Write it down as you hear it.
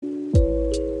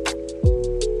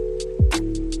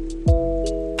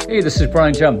Hey, this is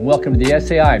Brian Jump. Welcome to the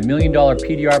SAI $1 Million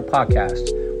PDR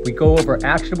podcast. We go over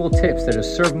actionable tips that have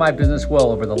served my business well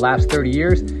over the last 30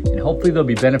 years, and hopefully they'll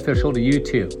be beneficial to you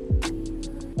too.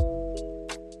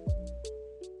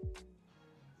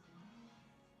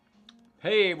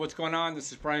 Hey, what's going on?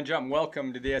 This is Brian Jump.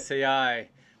 Welcome to the SAI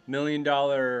 $1 Million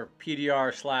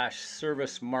PDR /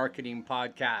 service marketing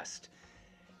podcast.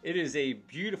 It is a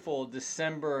beautiful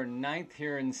December 9th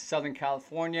here in Southern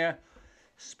California.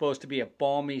 Supposed to be a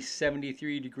balmy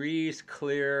 73 degrees,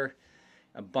 clear,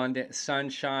 abundant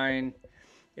sunshine.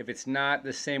 If it's not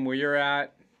the same where you're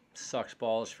at, sucks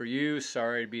balls for you.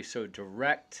 Sorry to be so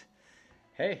direct.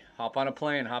 Hey, hop on a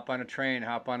plane, hop on a train,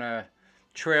 hop on a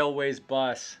Trailways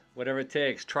bus, whatever it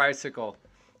takes, tricycle.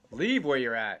 Leave where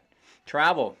you're at.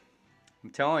 Travel. I'm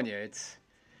telling you, it's,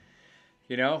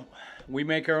 we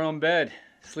make our own bed.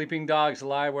 Sleeping dogs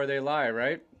lie where they lie,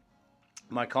 right?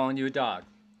 Am I calling you a dog?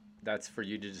 That's for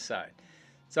you to decide.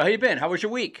 So how you been? How was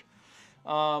your week?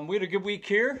 We had a good week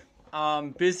here.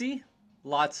 Busy.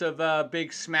 Lots of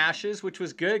big smashes, which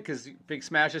was good because big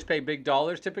smashes pay big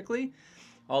dollars typically.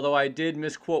 Although I did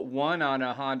misquote one on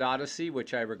a Honda Odyssey,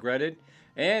 which I regretted.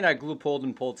 And I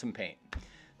pulled some paint.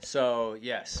 So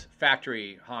yes,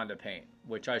 factory Honda paint,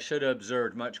 which I should have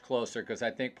observed much closer because I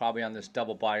think probably on this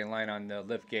double body line on the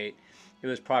lift gate, it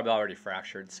was probably already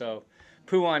fractured. So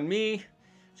poo on me.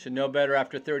 Should know better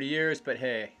after 30 years, but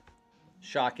hey,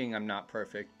 shocking, I'm not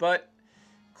perfect, but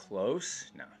close.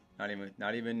 No, not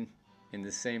even in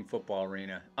the same football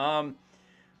arena.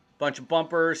 Bunch of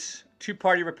bumpers, 2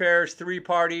 party repairs, 3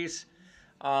 parties,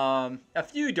 a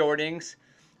few Dordings.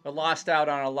 I lost out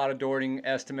on a lot of Dording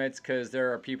estimates because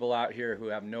there are people out here who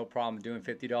have no problem doing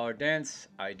 $50 dents.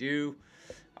 I do,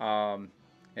 and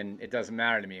it doesn't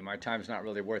matter to me. My time's not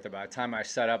really worth it. By the time I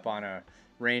set up on a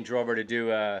Range Rover to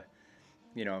do a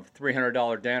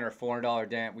 $300 dent or $400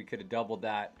 dent, we could have doubled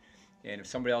that. And if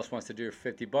somebody else wants to do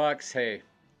 $50, hey,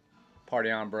 party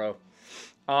on, bro.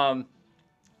 I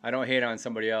don't hate on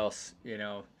somebody else,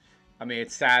 I mean,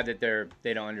 it's sad that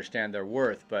they don't understand their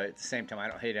worth, but at the same time, I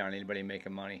don't hate on anybody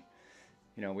making money.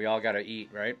 We all got to eat,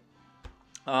 right?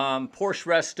 Porsche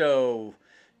Resto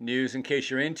news in case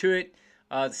you're into it.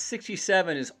 The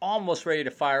 67 is almost ready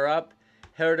to fire up.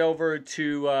 Head over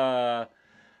to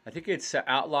I think it's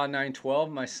Outlaw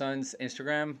 912, my son's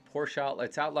Instagram. Porsche Outlaw.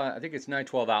 It's Outlaw. I think it's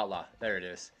 912 Outlaw. There it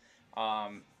is.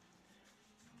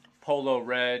 Polo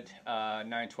red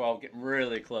 912, getting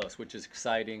really close, which is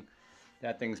exciting.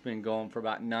 That thing's been going for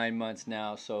about 9 months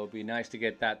now, so it'd be nice to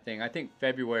get that thing. I think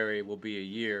February will be a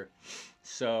year,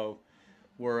 so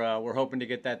we're hoping to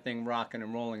get that thing rocking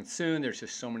and rolling soon. There's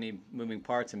just so many moving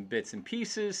parts and bits and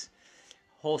pieces.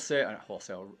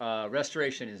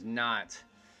 Restoration is not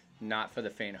for the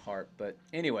faint of heart, but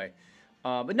anyway,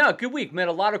 but no, good week. Met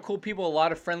a lot of cool people, a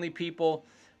lot of friendly people.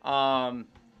 Yeah,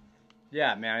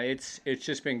 man, it's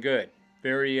just been good.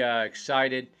 Very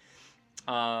excited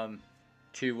to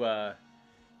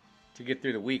get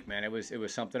through the week, man. It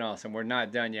was something else, and we're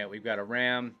not done yet. We've got a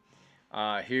Ram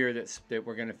here that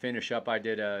we're gonna finish up.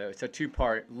 It's a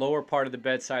 2-part. Lower part of the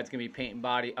bedside is gonna be paint and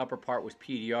body. Upper part was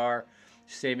PDR,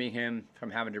 saving him from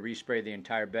having to respray the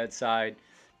entire bedside,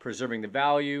 preserving the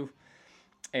value.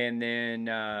 And then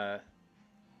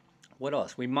what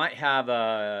else? We might have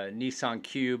a Nissan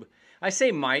Cube. I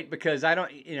say might because I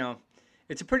don't,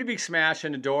 it's a pretty big smash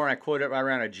in the door, and I quote it right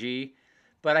around a G.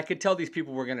 But I could tell these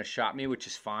people were going to shop me, which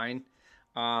is fine.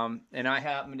 And I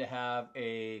happen to have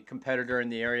a competitor in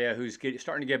the area who's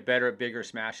starting to get better at bigger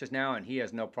smashes now, and he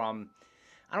has no problem.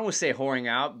 I don't want to say whoring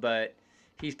out, but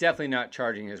he's definitely not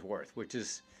charging his worth, which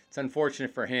is, it's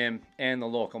unfortunate for him and the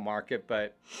local market,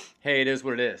 but hey, it is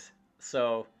what it is.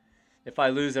 So if I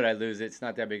lose it, I lose it. It's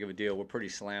not that big of a deal. We're pretty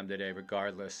slammed today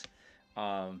regardless.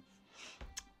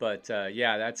 But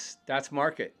yeah, that's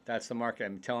market. That's the market.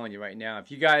 I'm telling you right now. If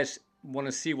you guys want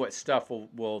to see what stuff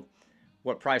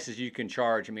what prices you can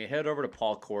charge, I mean, head over to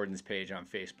Paul Corden's page on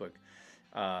Facebook.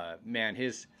 Man,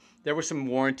 there were some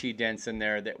warranty dents in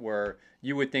there that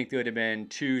you would think they would have been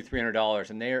 $200-$300,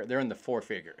 and they're in the 4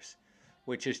 figures.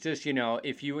 Which is just,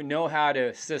 if you know how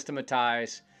to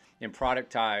systematize and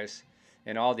productize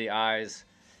and all the I's,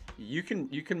 you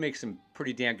can make some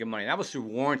pretty damn good money. That was through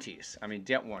warranties. I mean,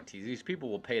 debt warranties. These people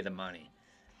will pay the money.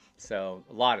 So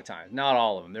a lot of times, not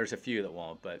all of them. There's a few that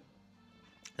won't, but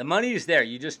the money is there.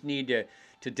 You just need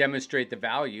to demonstrate the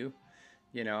value,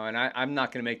 and I'm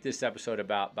not going to make this episode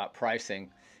about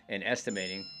pricing and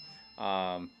estimating,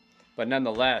 but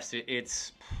nonetheless,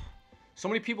 it's so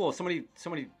many people, so many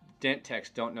dent techs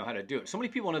don't know how to do it. So many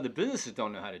people in other businesses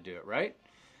don't know how to do it, right?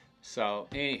 So,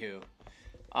 anywho,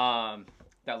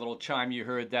 that little chime you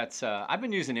heard, that's I've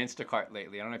been using Instacart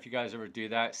lately. I don't know if you guys ever do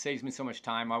that. It saves me so much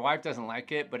time. My wife doesn't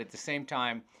like it, but at the same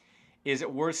time, is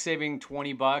it worth saving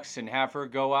 20 bucks and have her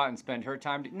go out and spend her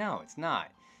time? No, it's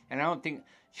not. And I don't think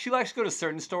she likes to go to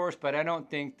certain stores, but I don't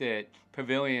think that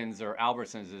Pavilions or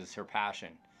Albertsons is her passion,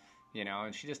 you know.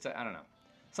 And she just, I don't know.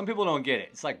 Some people don't get it.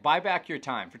 It's like, buy back your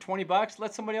time for 20 bucks.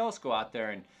 Let somebody else go out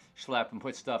there and schlep and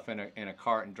put stuff in a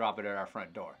cart and drop it at our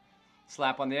front door.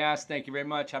 Slap on the ass. Thank you very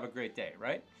much. Have a great day.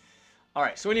 Right? All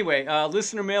right. So anyway,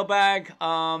 listener mailbag.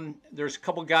 There's a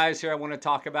couple guys here I want to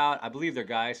talk about. I believe they're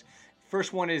guys.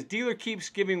 First one is, dealer keeps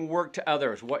giving work to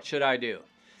others. What should I do?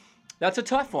 That's a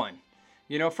tough one.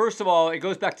 You know, first of all, it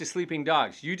goes back to sleeping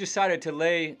dogs. You decided to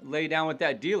lay down with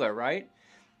that dealer, right?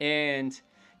 And,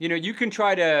 you know, you can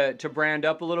try to brand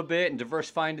up a little bit and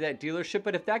diversify into that dealership.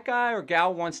 But if that guy or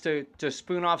gal wants to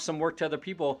spoon off some work to other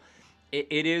people,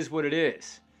 it is what it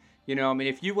is. You know, I mean,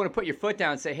 if you want to put your foot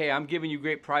down and say, hey, I'm giving you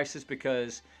great prices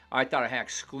because I thought I had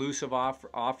exclusive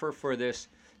offer for this,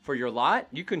 for your lot,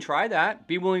 you can try that.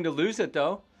 Be willing to lose it,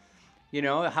 though. You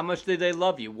know, how much did they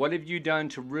love you? What have you done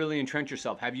to really entrench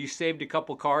yourself? Have you saved a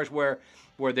couple cars where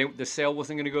the sale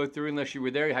wasn't going to go through unless you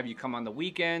were there? Have you come on the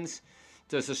weekends?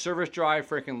 Does the service drive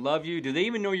freaking love you? Do they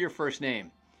even know your first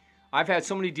name? I've had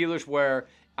so many dealers where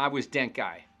I was Dent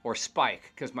Guy or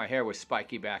Spike because my hair was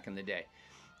spiky back in the day.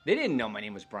 They didn't know my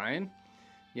name was Brian.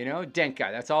 You know, Dent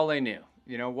Guy, that's all they knew.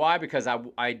 You know, why? Because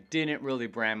I didn't really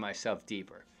brand myself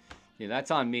deeper. You know,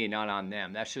 that's on me, not on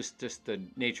them. That's just the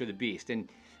nature of the beast. And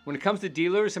when it comes to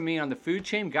dealers, I mean, on the food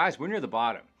chain, guys, we're near the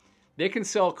bottom. They can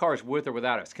sell cars with or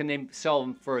without us. Can they sell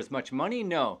them for as much money?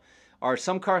 No. Are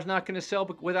some cars not going to sell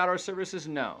without our services?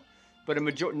 No. But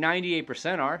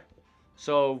 98% are.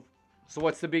 So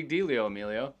what's the big dealio,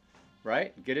 Emilio?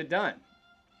 Right? Get it done.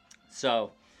 So,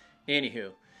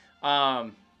 anywho,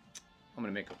 I'm going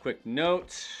to make a quick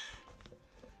note.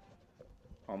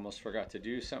 Almost forgot to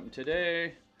do something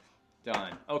today.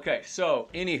 Done. Okay, so,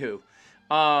 anywho.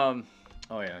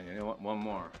 Oh, yeah, you know what? One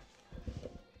more.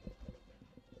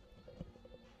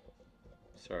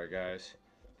 Sorry, guys.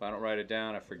 If I don't write it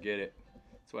down, I forget it.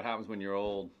 That's what happens when you're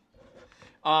old.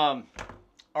 All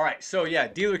right, so, yeah,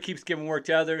 dealer keeps giving work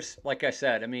to others. Like I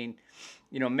said, I mean,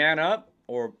 you know, man up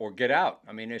or get out.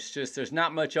 I mean, it's just, there's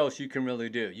not much else you can really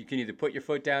do. You can either put your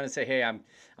foot down and say, hey, I'm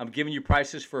giving you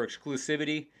prices for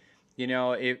exclusivity. You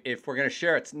know, if we're going to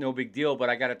share, it's no big deal, but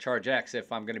I got to charge X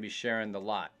if I'm going to be sharing the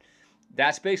lot.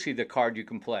 That's basically the card you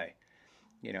can play,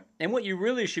 you know. And what you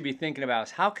really should be thinking about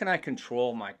is, how can I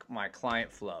control my client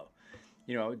flow?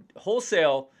 You know,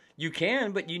 wholesale, you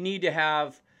can, but you need to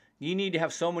have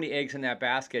so many eggs in that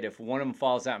basket. If one of them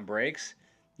falls out and breaks,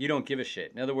 you don't give a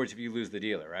shit. In other words, if you lose the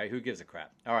dealer, right? Who gives a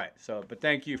crap? All right. So, but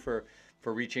thank you for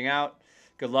reaching out.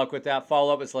 Good luck with that.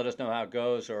 Follow up. Let's let us know how it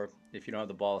goes, or if you don't have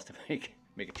the balls to make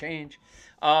a change.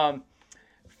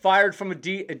 Fired from a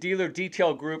dealer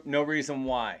detail group. No reason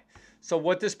why. So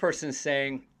what this person's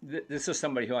saying, this is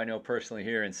somebody who I know personally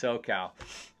here in SoCal.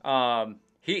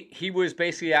 He was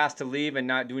basically asked to leave and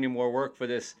not do any more work for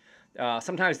this.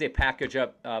 Sometimes they package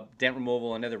up dent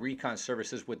removal and other recon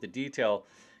services with the detail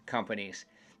companies.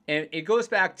 And it goes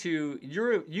back to,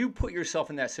 you put yourself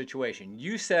in that situation.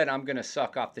 You said, I'm going to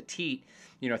suck off the teat,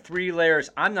 you know, 3 layers.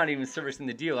 I'm not even servicing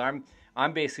the dealer.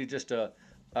 I'm basically just a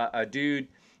dude.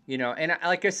 You know, and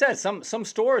like I said, some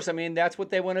stores, I mean, that's what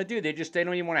they want to do. They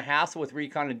don't even want to hassle with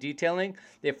recon and detailing.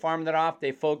 They farm that off.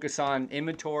 They focus on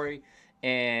inventory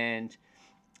and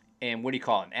what do you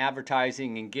call it?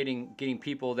 Advertising and getting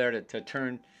people there to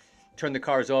turn the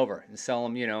cars over and sell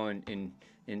them, you know, in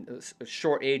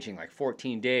short aging, like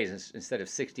 14 days instead of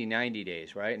 60, 90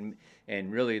 days, right?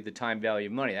 And really the time value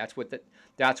of money. That's what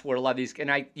a lot of these,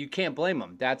 and you can't blame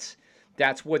them. That's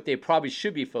what they probably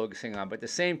should be focusing on. But at the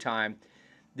same time,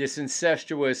 this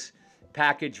incestuous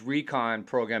package recon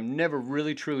program never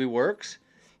really truly works.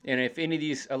 And if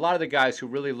a lot of the guys who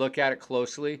really look at it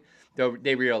closely,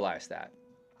 they realize that.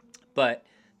 But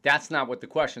that's not what the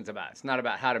question's about. It's not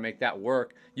about how to make that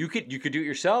work. You could do it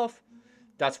yourself.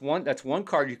 That's one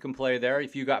card you can play there.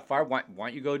 If you got fired, why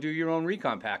don't you go do your own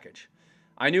recon package?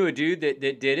 I knew a dude that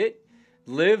did it,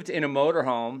 lived in a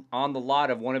motorhome on the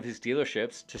lot of one of his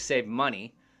dealerships to save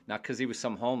money, not because he was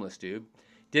some homeless dude.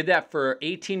 Did that for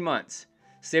 18 months.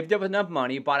 Saved up enough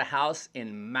money, bought a house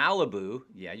in Malibu.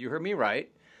 Yeah, you heard me right.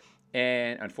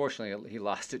 And unfortunately, he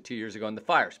lost it 2 years ago in the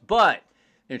fires. But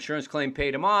insurance claim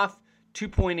paid him off.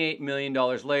 $2.8 million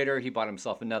later, he bought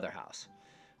himself another house.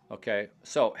 Okay,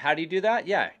 so how do you do that?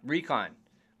 Yeah, recon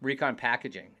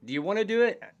packaging. Do you want to do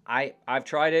it? I've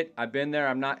tried it. I've been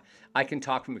there. I can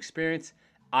talk from experience.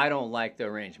 I don't like the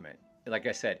arrangement. Like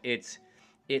I said, it's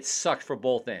it sucks for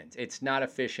both ends. It's not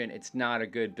efficient. It's not a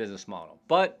good business model,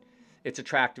 but it's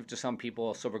attractive to some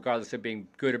people. So regardless of being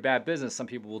good or bad business, some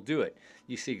people will do it.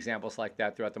 You see examples like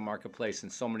that throughout the marketplace in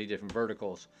so many different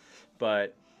verticals.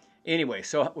 But anyway,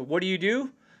 so what do?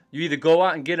 You either go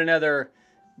out and get another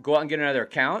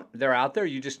account. They're out there.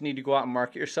 You just need to go out and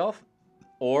market yourself,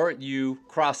 or you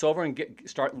cross over and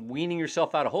start weaning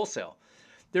yourself out of wholesale.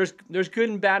 There's good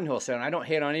and bad in wholesale, and I don't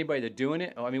hate on anybody that's doing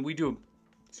it. I mean, we do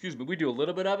a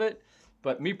little bit of it,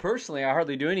 but me personally, I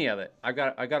hardly do any of it. I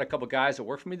got a couple guys that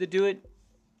work for me that do it,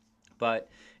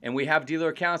 and we have dealer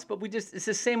accounts, but it's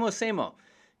the same old.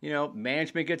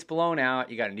 Management gets blown out.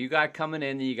 You got a new guy coming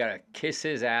in, then you got to kiss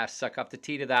his ass, suck up the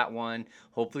tea to that one.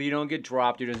 Hopefully you don't get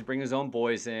dropped. He doesn't bring his own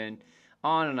boys in,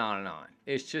 on and on and on.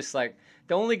 It's just like,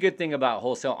 the only good thing about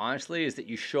wholesale, honestly, is that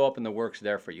you show up and the work's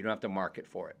there for you. You don't have to market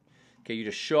for it. Okay, you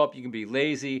just show up. You can be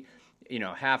lazy,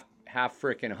 half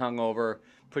freaking hungover.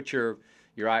 Put your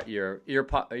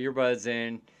earbuds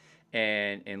in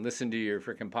and listen to your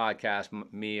freaking podcast,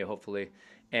 me hopefully,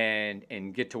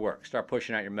 and get to work. Start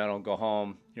pushing out your metal and go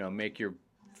home. Make your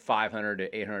 $500 to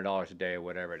 $800 a day or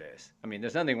whatever it is. I mean,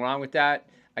 there's nothing wrong with that.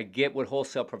 I get what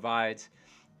wholesale provides,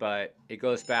 but it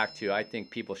goes back to, I think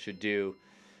people should do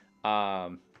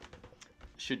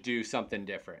something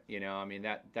different. I mean,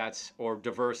 that's or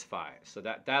diversify. So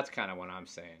that's kind of what I'm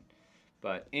saying.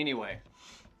 But anyway,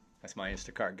 that's my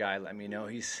Instacart guy. Let me know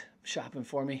he's shopping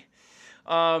for me.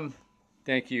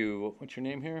 Thank you. What's your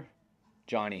name here?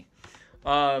 Johnny.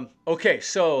 Okay,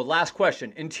 so last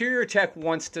question. Interior tech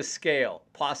wants to scale,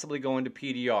 possibly go into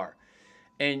PDR.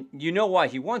 And you know why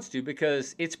he wants to,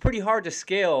 because it's pretty hard to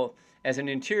scale as an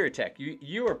interior tech.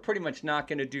 You are pretty much not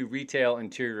going to do retail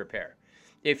interior repair.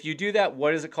 If you do that,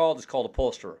 what is it called? It's called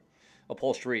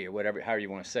upholstery, or whatever, however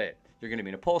you want to say it. You're going to be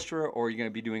an upholsterer, or you're going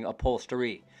to be doing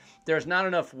upholstery. There's not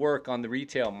enough work on the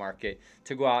retail market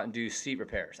to go out and do seat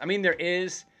repairs. I mean, there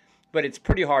is, but it's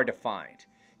pretty hard to find.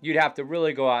 You'd have to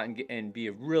really go out and be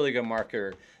a really good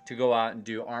marketer to go out and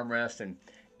do armrest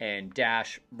and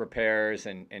dash repairs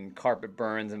and carpet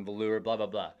burns and velour, blah, blah,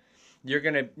 blah. You're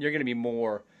gonna be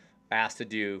more asked to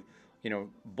do,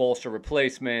 bolster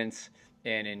replacements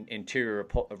and interior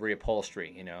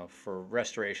reupholstery, for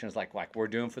restorations like we're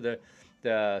doing for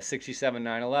the 67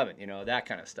 911, that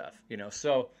kind of stuff,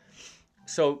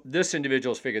 So this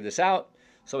individual's figured this out.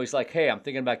 So he's like, hey, I'm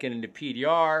thinking about getting into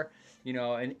PDR,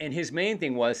 and his main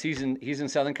thing was he's in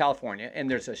Southern California, and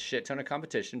there's a shit ton of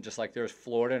competition, just like there's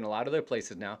Florida and a lot of other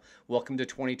places now. Welcome to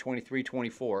 2023,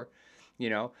 24.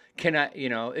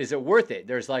 Is it worth it?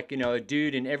 There's a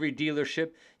dude in every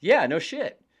dealership. Yeah, no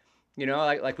shit.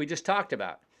 Like we just talked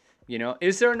about.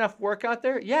 Is there enough work out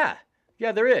there? Yeah,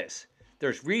 there is.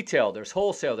 There's retail, there's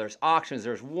wholesale, there's auctions,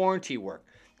 there's warranty work.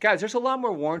 Guys, there's a lot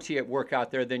more warranty at work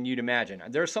out there than you'd imagine.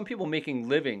 There are some people making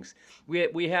livings.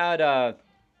 We had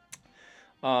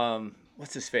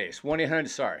what's his face?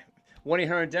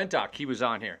 1-800 Dent Doc. He was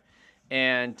on here,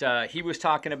 and he was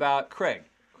talking about Craig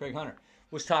Hunter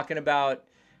was talking about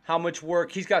how much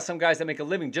work he's got. Some guys that make a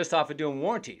living just off of doing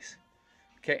warranties.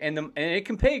 Okay, and it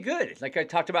can pay good. Like I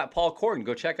talked about Paul Corden.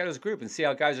 Go check out his group and see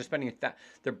how guys are spending.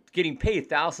 They're getting paid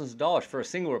thousands of dollars for a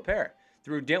single repair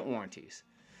through dent warranties.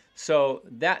 So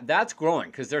that's growing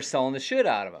because they're selling the shit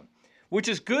out of them, which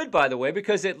is good, by the way,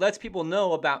 because it lets people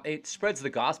know it spreads the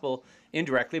gospel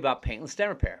indirectly about paintless dent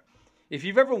repair. If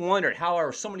you've ever wondered how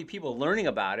are so many people learning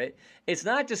about it, it's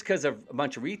not just because of a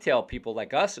bunch of retail people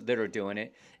like us that are doing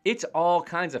it. It's all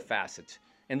kinds of facets.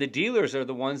 And the dealers are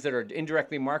the ones that are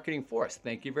indirectly marketing for us.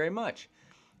 Thank you very much.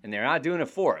 And they're not doing it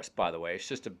for us, by the way. It's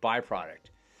just a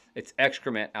byproduct. It's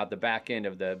excrement out the back end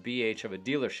of the BH of a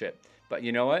dealership. But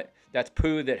you know what? That's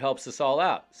poo that helps us all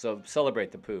out. So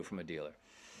celebrate the poo from a dealer.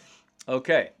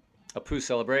 Okay, a poo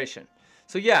celebration.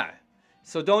 So yeah,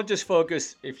 so don't just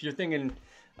focus, if you're thinking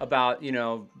about,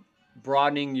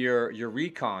 broadening your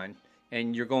recon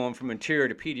and you're going from interior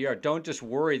to PDR, don't just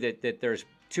worry that there's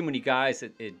too many guys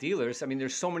at dealers. I mean,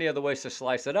 there's so many other ways to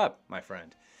slice it up, my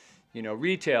friend.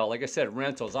 Retail, like I said,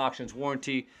 rentals, auctions,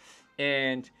 warranty,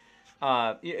 and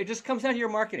it just comes down to your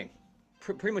marketing.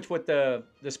 Pretty much what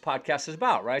this podcast is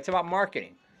about, right? It's about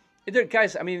marketing.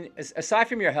 Guys, I mean, aside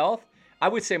from your health, I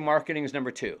would say marketing is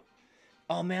number 2.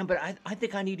 Oh man, but I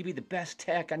think I need to be the best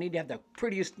tech. I need to have the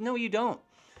prettiest. No, you don't.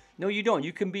 No, you don't.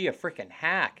 You can be a freaking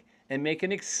hack and make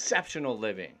an exceptional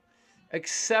living.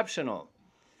 Exceptional.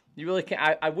 You really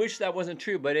can. I wish that wasn't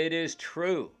true, but it is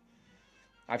true.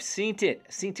 I've seen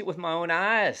it with my own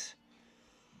eyes.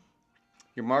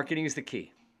 Your marketing is the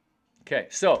key. Okay,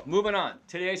 so moving on.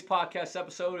 Today's podcast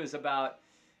episode is about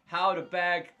how to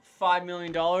bag $5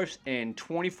 million in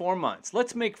 24 months.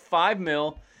 Let's make $5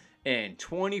 million in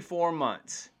 24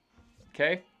 months.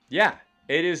 Okay? Yeah,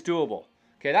 it is doable.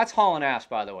 Okay, that's hauling ass,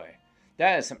 by the way.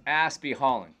 That is some ass be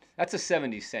hauling. That's a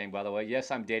 70s saying, by the way. Yes,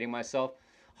 I'm dating myself.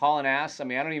 Hauling ass. I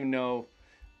mean, I don't even know.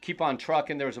 Keep on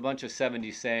trucking. There was a bunch of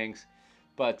 70s sayings.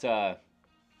 But I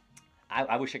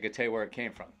wish I could tell you where it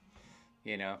came from.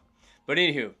 You know? But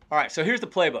anywho. All right, so here's the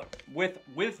playbook.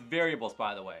 With variables,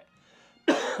 by the way.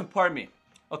 Pardon me.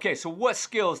 Okay, so what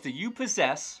skills do you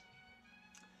possess?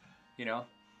 You know?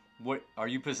 What are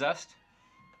you possessed?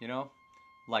 You know?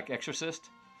 Like Exorcist?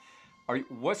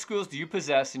 What skills do you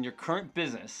possess in your current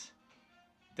business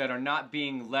that are not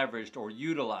being leveraged or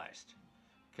utilized?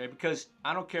 Okay, because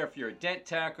I don't care if you're a dent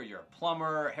tech or you're a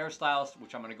plumber, hairstylist,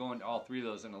 which I'm going to go into all three of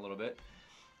those in a little bit.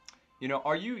 You know,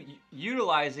 are you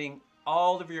utilizing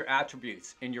all of your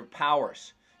attributes and your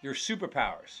powers, your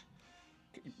superpowers?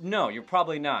 No, you're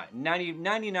probably not.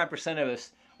 99% of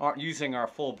us aren't using our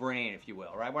full brain, if you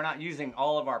will, right? We're not using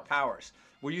all of our powers.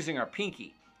 We're using our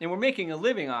pinky. And we're making a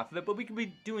living off of it, but we could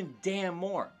be doing damn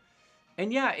more.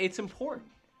 And yeah, it's important.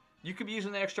 You could be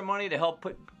using the extra money to help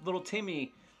put little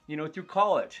Timmy, you know, through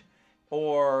college,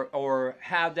 or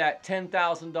have that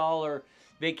 $10,000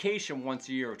 vacation once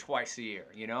a year or twice a year.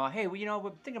 You know, hey, well, you know, we're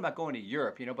thinking about going to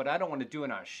Europe, you know, but I don't want to do it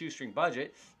on a shoestring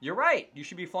budget. You're right. You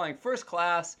should be flying first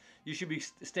class. You should be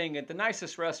staying at the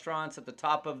nicest restaurants at the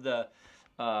top of the,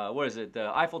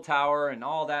 the Eiffel Tower and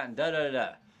all that and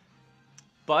da-da-da-da.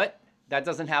 But that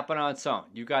doesn't happen on its own.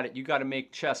 You got to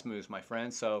make chess moves, my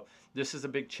friend. So this is a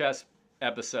big chess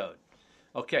episode.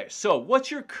 Okay, so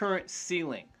what's your current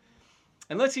ceiling?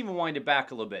 And let's even wind it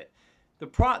back a little bit. The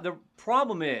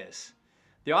problem is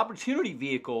the opportunity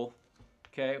vehicle,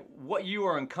 okay, what you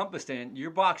are encompassed in,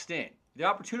 you're boxed in. The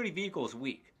opportunity vehicle is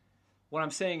weak. What I'm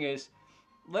saying is,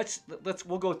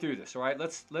 we'll go through this, all right?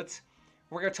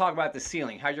 We're going to talk about the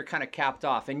ceiling, how you're kind of capped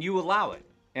off, and you allow it,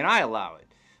 and I allow it.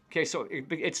 Okay, so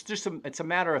it's a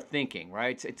matter of thinking,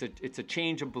 right? It's a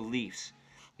change of beliefs,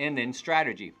 and then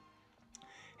strategy.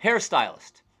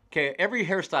 Hairstylist. Okay, every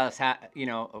hairstylist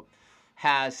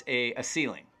has a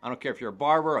ceiling. I don't care if you're a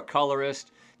barber, a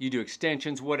colorist, you do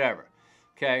extensions, whatever.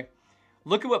 Okay,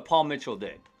 look at what Paul Mitchell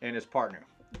did and his partner.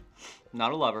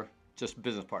 Not a lover, just a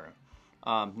business partner.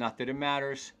 Not that it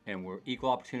matters, and we're equal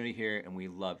opportunity here, and we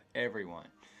love everyone.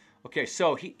 Okay,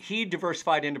 so he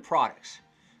diversified into products.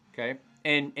 Okay.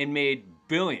 And made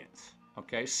billions,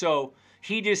 okay? So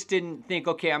he just didn't think,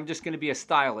 okay, I'm just going to be a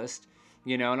stylist,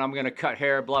 you know, and I'm going to cut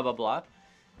hair, blah, blah, blah.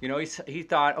 You know, he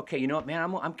thought, okay, you know what,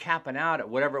 man, I'm capping out at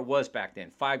whatever it was back then,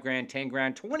 5 grand, 10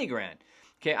 grand, 20 grand.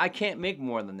 Okay, I can't make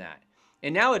more than that.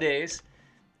 And nowadays,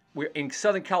 we're in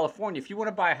Southern California. If you want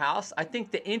to buy a house, I think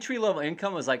the entry-level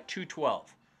income is like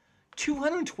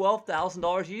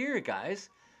 $212,000 a year,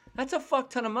 guys. That's a fuck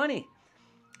ton of money.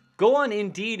 Go on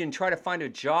Indeed and try to find a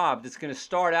job that's going to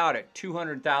start out at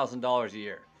 $200,000 a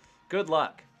year. Good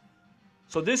luck.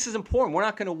 So this is important. We're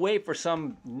not going to wait for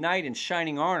some knight in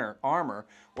shining armor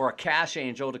or a cash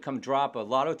angel to come drop a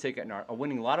lotto ticket, a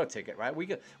winning lotto ticket, right? We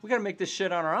got to make this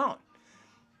shit on our own.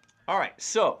 All right,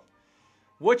 so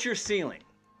what's your ceiling?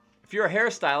 If you're a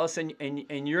hairstylist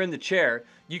and you're in the chair,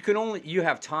 you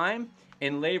have time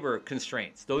and labor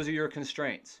constraints. Those are your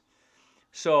constraints.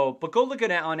 So, but go look at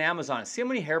it on Amazon and see how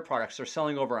many hair products are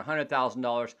selling over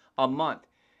 $100,000 a month.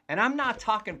 And I'm not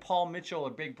talking Paul Mitchell or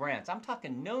big brands. I'm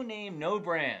talking no name, no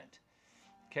brand.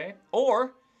 Okay?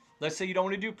 Or let's say you don't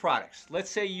want to do products. Let's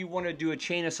say you want to do a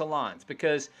chain of salons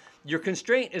because your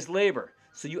constraint is labor.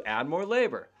 So you add more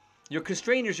labor. Your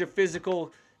constraint is your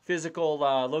physical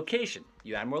location.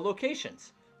 You add more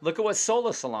locations. Look at what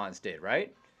Sola salons did,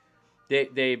 right?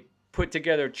 They put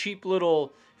together cheap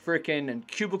little freaking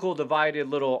cubicle divided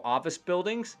little office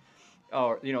buildings,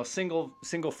 or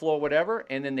single floor whatever,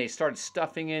 and then they started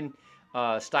stuffing in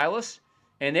stylists,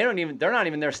 and they're not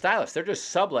even their stylists. They're just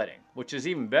subletting, which is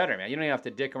even better, man. You don't even have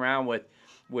to dick around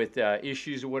with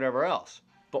issues or whatever else.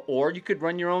 Or you could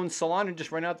run your own salon and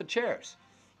just rent out the chairs.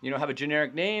 Have a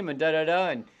generic name and da-da-da.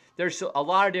 And there's a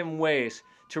lot of different ways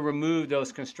to remove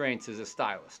those constraints as a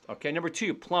stylist. Okay, number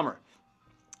 2, plumber.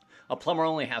 A plumber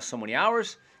only has so many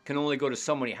hours, can only go to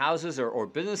so many houses or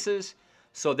businesses.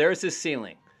 So there's this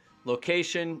ceiling.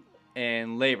 Location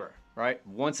and labor, right?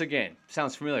 Once again,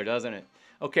 sounds familiar, doesn't it?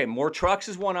 Okay, more trucks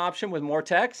is one option with more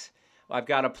techs. I've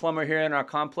got a plumber here in our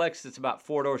complex that's about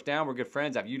 4 doors down. We're good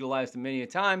friends. I've utilized him many a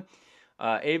time.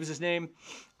 Abe is his name.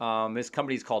 His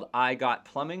company is called I Got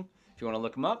Plumbing. If you want to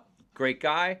look him up, great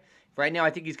guy. Right now, I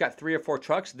think he's got 3 or 4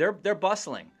 trucks. They're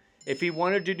bustling. If he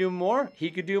wanted to do more,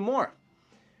 he could do more.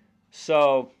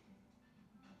 So,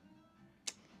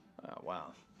 oh,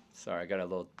 wow. Sorry, I got a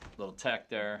little tech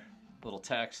there, little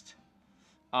text.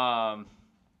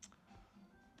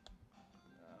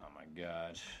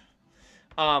 God.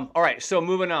 All right, so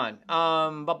moving on.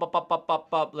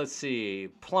 Let's see.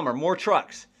 Plumber, more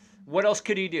trucks. What else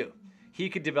could he do? He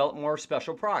could develop more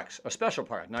special products. A special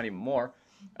product, not even more.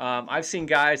 I've seen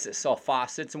guys that sell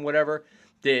faucets and whatever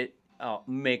that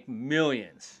make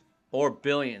millions or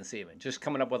billions even, just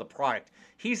coming up with a product.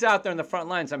 He's out there in the front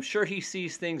lines. I'm sure he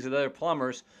sees things that other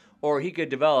plumbers or he could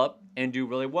develop and do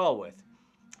really well with.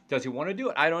 Does he want to do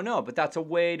it? I don't know, but that's a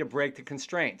way to break the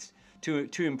constraints, to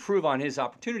improve on his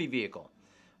opportunity vehicle.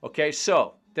 Okay,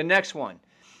 so the next one,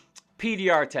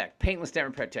 PDR tech, paintless dent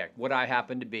repair tech, what I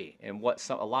happen to be, and what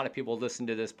a lot of people listen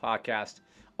to this podcast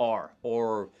are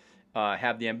or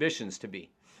have the ambitions to be.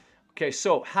 Okay,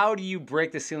 so how do you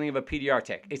break the ceiling of a PDR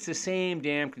tech? It's the same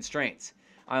damn constraints.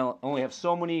 I only have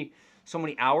so many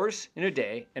hours in a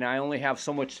day, and I only have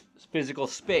so much physical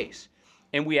space.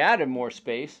 And we added more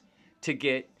space to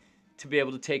be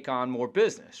able to take on more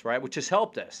business, right? Which has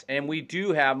helped us. And we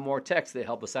do have more techs that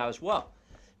help us out as well.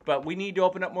 But we need to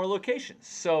open up more locations.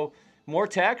 So more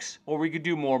techs, or we could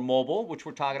do more mobile, which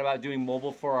we're talking about doing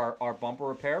mobile for our bumper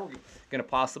repair. We're going to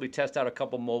possibly test out a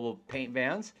couple mobile paint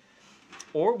vans.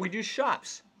 Or we do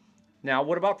shops. Now,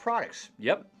 what about products?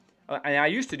 Yep. And I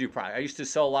used to do products. I used to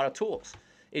sell a lot of tools.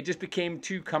 It just became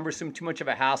too cumbersome, too much of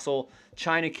a hassle.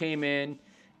 China came in,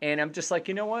 and I'm just like,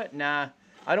 you know what? Nah,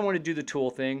 I don't want to do the tool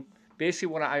thing. Basically,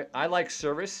 what I like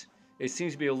service. It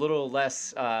seems to be a little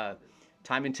less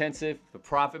time intensive. The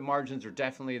profit margins are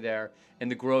definitely there,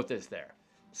 and the growth is there.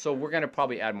 So we're going to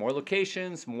probably add more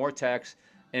locations, more techs,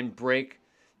 and break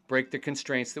the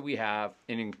constraints that we have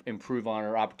and improve on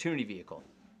our opportunity vehicle.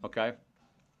 Okay?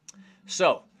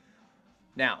 So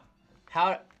now,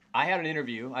 I had an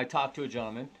interview. I talked to a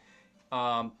gentleman,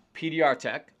 PDR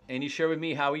tech, and he shared with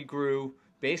me how he grew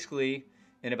basically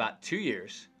in about 2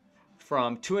 years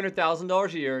from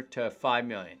 $200,000 a year to $5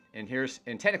 million.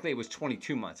 And technically it was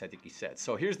 22 months, I think he said.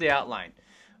 So here's the outline.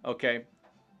 Okay,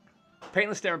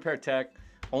 paintless dent repair tech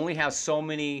only has so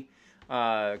many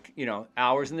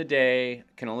hours in the day,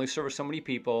 can only service so many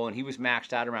people, and he was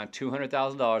maxed out around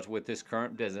 $200,000 with this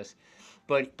current business.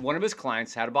 But one of his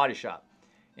clients had a body shop,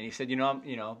 and he said,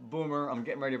 Boomer, I'm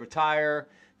getting ready to retire.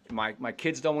 My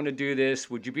kids don't want to do this.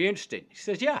 Would you be interested? He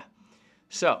says, yeah.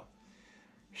 So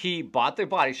he bought the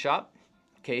body shop,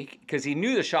 okay, because he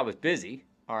knew the shop was busy.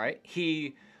 All right,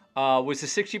 he was a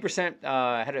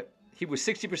 60%. He was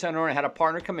 60% owner. Had a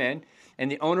partner come in, and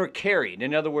the owner carried.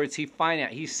 In other words, he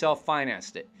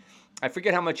self-financed it. I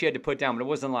forget how much he had to put down, but it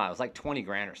wasn't a lot. It was like 20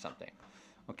 grand or something.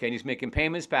 Okay, and he's making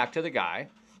payments back to the guy.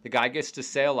 The guy gets to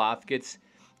sail off, gets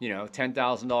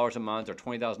 $10,000 a month or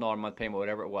 $20,000 a month payment,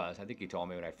 whatever it was. I think he told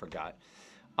me, but I forgot.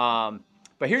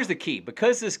 But here's the key: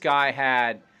 because this guy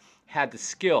had the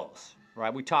skills,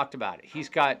 right? We talked about it. He's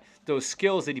got those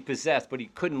skills that he possessed, but he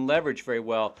couldn't leverage very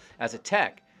well as a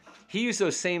tech. He used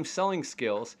those same selling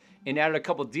skills and added a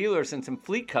couple dealers and some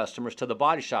fleet customers to the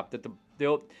body shop that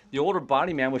the older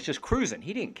body man was just cruising.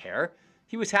 He didn't care.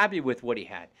 He was happy with what he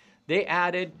had. They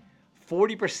added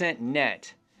 40%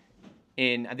 net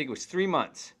in, I think it was 3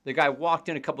 months. The guy walked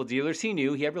in a couple dealers he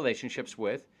knew, he had relationships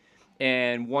with,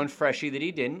 and one freshie that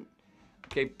he didn't.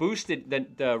 Okay, boosted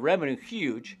the revenue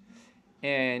huge,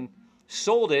 and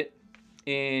sold it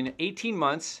in 18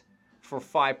 months for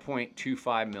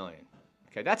 $5.25 million.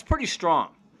 Okay, that's pretty strong.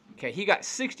 Okay, he got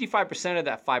 65% of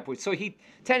that 5. So he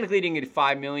technically didn't get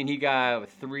 $5 million. He got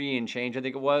 3 and change, I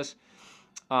think it was.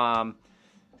 But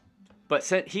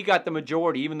he got the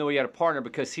majority, even though he had a partner,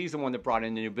 because he's the one that brought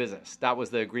in the new business. That was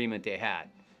the agreement they had.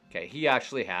 Okay, he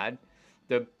actually had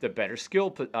the better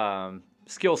skill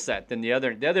set than the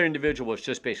other. The other individual was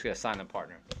just basically a silent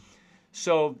partner.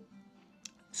 So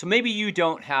maybe you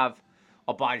don't have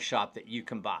a body shop that you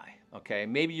can buy. Okay,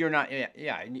 maybe you're not,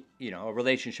 a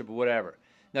relationship or whatever.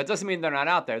 Now, it doesn't mean they're not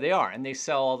out there. They are, and they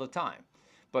sell all the time.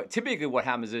 But typically what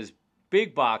happens is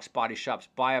big box body shops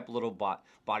buy up little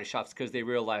body shops because they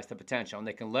realize the potential, and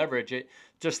they can leverage it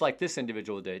just like this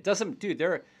individual did. It doesn't, dude,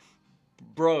 there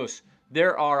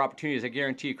are opportunities, I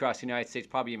guarantee you, across the United States,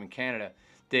 probably even Canada,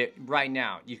 that right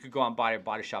now you could go out and buy a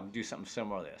body shop and do something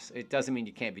similar to this. It doesn't mean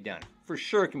you can't be done. For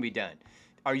sure it can be done.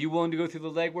 Are you willing to go through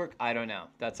the legwork? I don't know.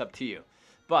 That's up to you.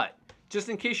 But just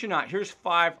in case you're not, here's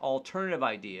 5 alternative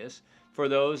ideas for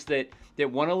those that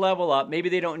want to level up. Maybe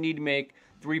they don't need to make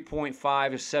 $3.5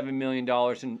 or $7 million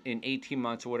in 18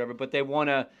 months or whatever, but they want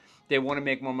to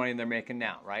make more money than they're making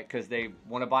now, right? Because they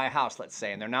want to buy a house, let's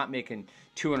say, and they're not making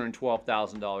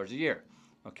 $212,000 a year,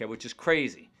 okay, which is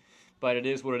crazy. But it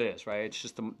is what it is, right? It's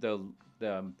just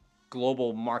the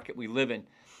global market we live in.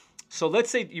 So let's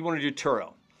say you want to do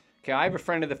Turo. Okay, I have a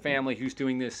friend of the family who's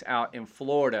doing this out in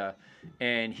Florida,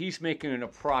 and he's making an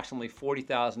approximately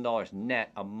 $40,000 net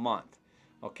a month.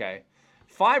 Okay,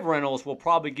 5 rentals will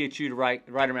probably get you to right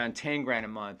around 10 grand a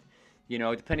month, you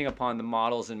know, depending upon the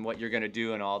models and what you're going to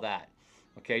do and all that.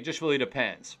 Okay, it just really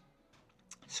depends.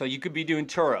 So you could be doing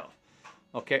Turo,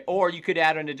 okay, or you could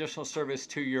add an additional service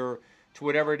to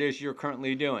whatever it is you're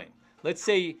currently doing. Let's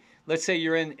say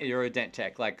you're a dent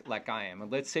tech like I am,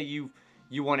 and let's say you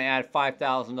want to add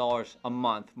 $5,000 a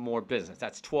month more business.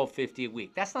 That's $1,250 a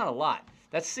week. That's not a lot.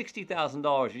 That's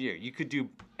 $60,000 a year. You could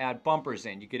add bumpers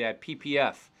in. You could add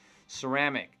PPF,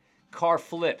 ceramic, car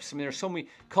flips. I mean, there's so many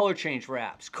color change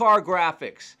wraps, car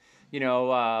graphics, you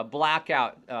know,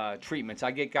 blackout treatments.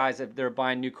 I get guys that they're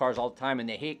buying new cars all the time and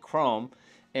they hate chrome,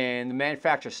 and the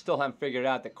manufacturers still haven't figured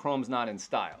out that chrome's not in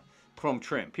style. Chrome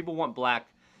trim. People want black,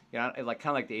 you know, like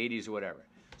kind of like the 80s or whatever.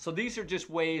 So these are just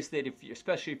ways that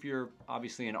especially if you're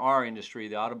obviously in our industry,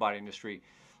 the auto body industry,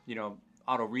 you know,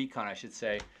 auto recon, I should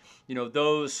say, you know,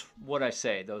 those 1,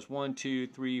 2,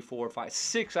 3, 4, 5,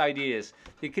 6 ideas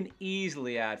that can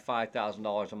easily add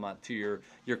 $5,000 a month to your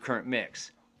current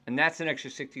mix. And that's an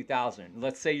extra $60,000.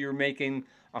 Let's say you're making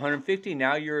 $150.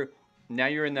 Now you're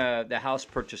in the house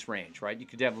purchase range, right? You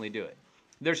could definitely do it.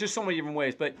 There's just so many different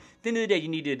ways, but at the end of the day, you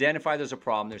need to identify there's a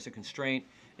problem, there's a constraint,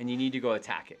 and you need to go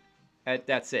attack it.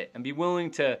 That's it. And be willing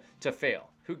to fail.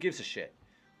 Who gives a shit?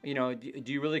 You know,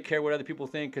 do you really care what other people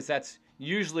think? Because that's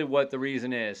usually what the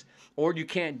reason is. Or you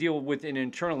can't deal with it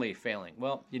internally failing.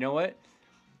 Well, you know what?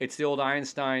 It's the old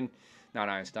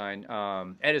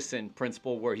Edison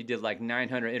principle, where he did like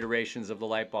 900 iterations of the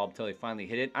light bulb until he finally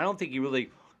hit it. I don't think he really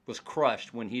was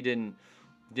crushed when he didn't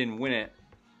win it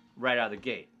right out of the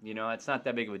gate. You know, it's not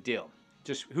that big of a deal.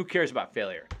 Just who cares about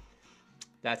failure?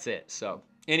 That's it. So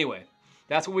anyway,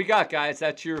 that's what we got, guys.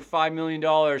 That's your $5 million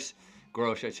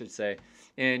gross, I should say,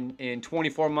 in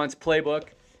 24 months playbook.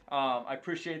 I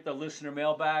appreciate the listener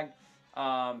mailbag.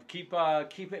 Keep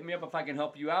hitting me up if I can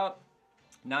help you out.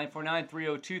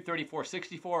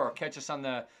 949-302-3464, or catch us on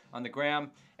the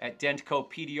gram at Dentco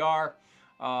PDR.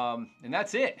 And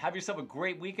that's it. Have yourself a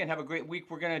great weekend. Have a great week.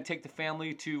 We're going to take the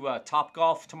family to Top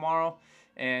Golf tomorrow,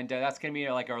 and that's going to be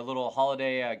like our little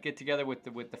holiday get-together with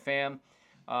the fam,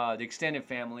 the extended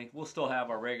family. We'll still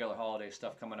have our regular holiday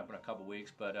stuff coming up in a couple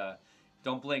weeks, but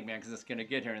don't blink, man, because it's going to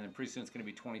get here, and then pretty soon it's going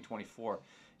to be 2024.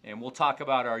 And we'll talk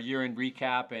about our year-end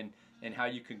recap and how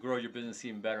you can grow your business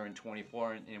even better in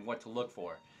 24 and what to look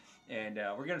for. And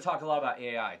we're going to talk a lot about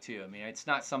AI too. I mean, it's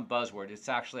not some buzzword. It's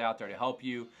actually out there to help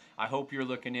you. I hope you're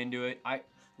looking into it.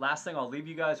 Last thing I'll leave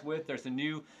you guys with, there's a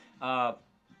new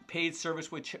paid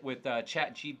service with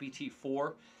ChatGPT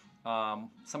 4.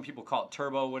 Some people call it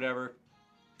Turbo, whatever.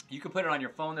 You can put it on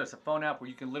your phone. There's a phone app where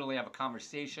you can literally have a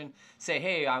conversation. Say,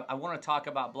 hey, I want to talk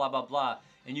about blah, blah, blah.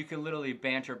 And you can literally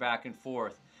banter back and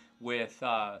forth with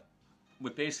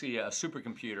basically a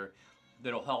supercomputer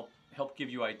that'll help give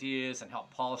you ideas and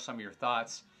help polish some of your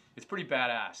thoughts. It's pretty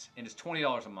badass, and it's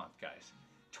 $20 a month, guys.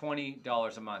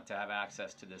 $20 a month to have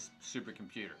access to this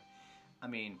supercomputer. I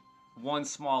mean, one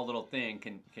small little thing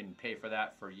can pay for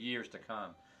that for years to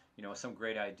come. You know, some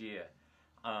great idea.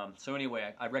 So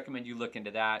anyway, I recommend you look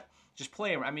into that. Just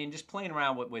playing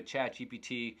around with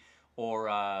ChatGPT, or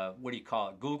what do you call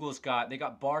it? They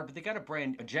got Bard, but they got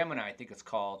a Gemini, I think it's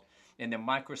called, and then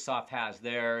Microsoft has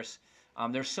theirs.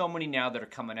 There's so many now that are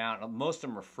coming out. Most of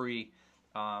them are free.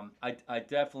 I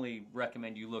definitely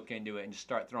recommend you look into it and just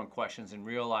start throwing questions and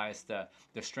realize the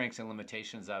strengths and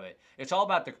limitations of it. It's all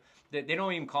about they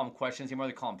don't even call them questions anymore.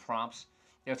 They call them prompts.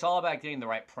 It's all about getting the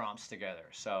right prompts together.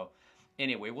 So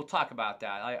anyway, we'll talk about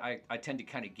that. I tend to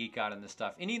kind of geek out on this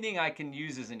stuff. Anything I can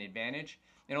use is an advantage.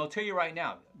 And I'll tell you right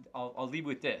now, I'll leave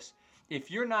with this.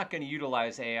 If you're not going to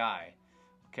utilize AI,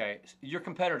 okay, your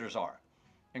competitors are.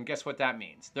 And guess what that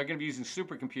means? They're going to be using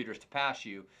supercomputers to pass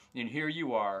you, and here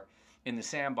you are in the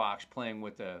sandbox playing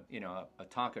with a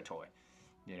Tonka toy,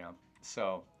 you know.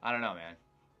 So I don't know, man.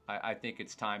 I think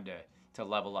it's time to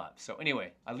level up. So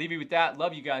anyway, I leave you with that.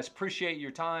 Love you guys. Appreciate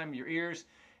your time, your ears.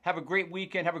 Have a great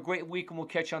weekend. Have a great week, and we'll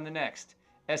catch you on the next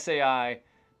SAI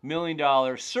 $1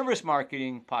 Million Service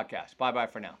Marketing Podcast. Bye-bye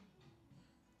for now.